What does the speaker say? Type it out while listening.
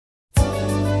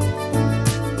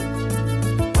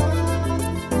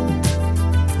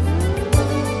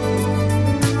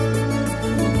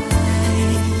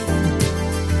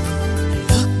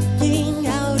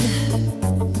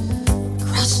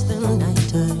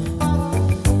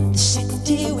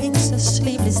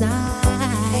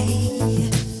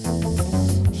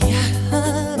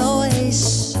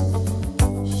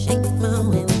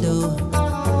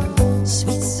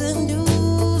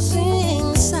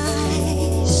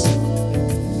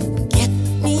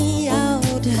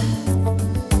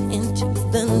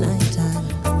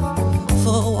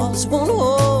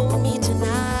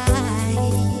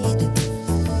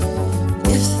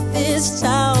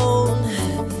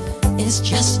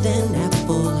taste an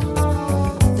apple,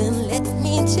 then let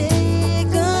me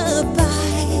take a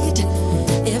bite.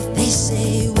 If they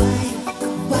say why,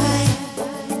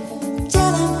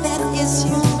 tell them that it's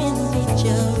human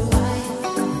nature.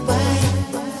 Why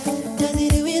does he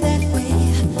do it that way?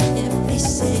 If they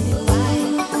say why,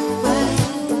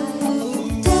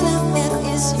 tell them that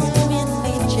it's human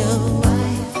nature.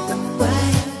 Why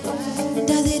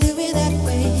does he do it that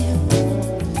way?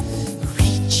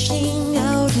 Reaching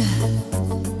out,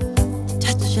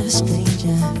 touch a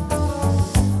stranger.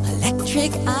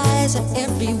 Electric eyes are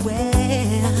everywhere.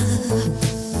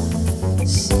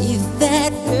 See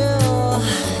that girl,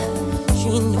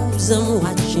 she knows I'm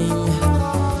watching.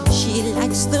 She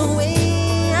likes the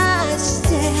way I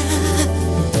stare.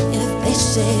 If they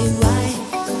say why,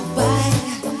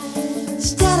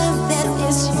 tell them that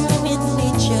it's human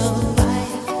nature.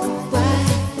 Why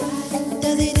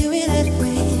does he do it that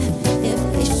way? If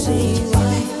they say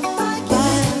why,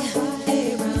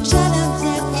 tell them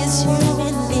that it's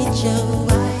human nature.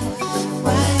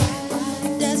 Why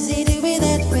does he do it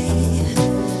that way?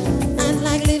 I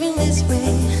like living this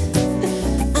way.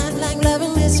 I like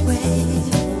loving this way.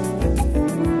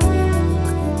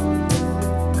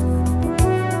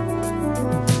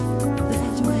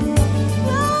 That way.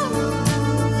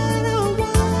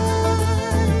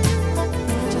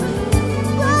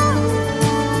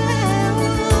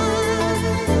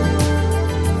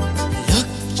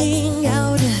 Looking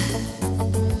out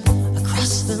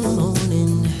across the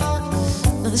morning,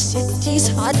 the city's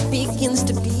heart begins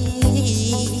to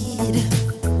beat.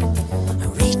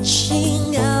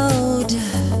 Reaching out,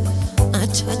 I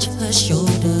touch her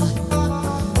shoulder.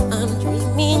 I'm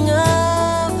dreaming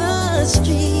of the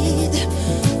street.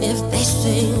 If they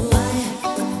say why,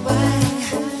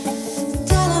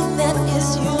 tell them that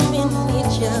it's human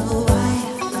nature.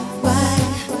 Why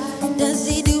does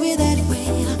he do it that way?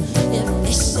 If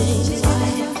they say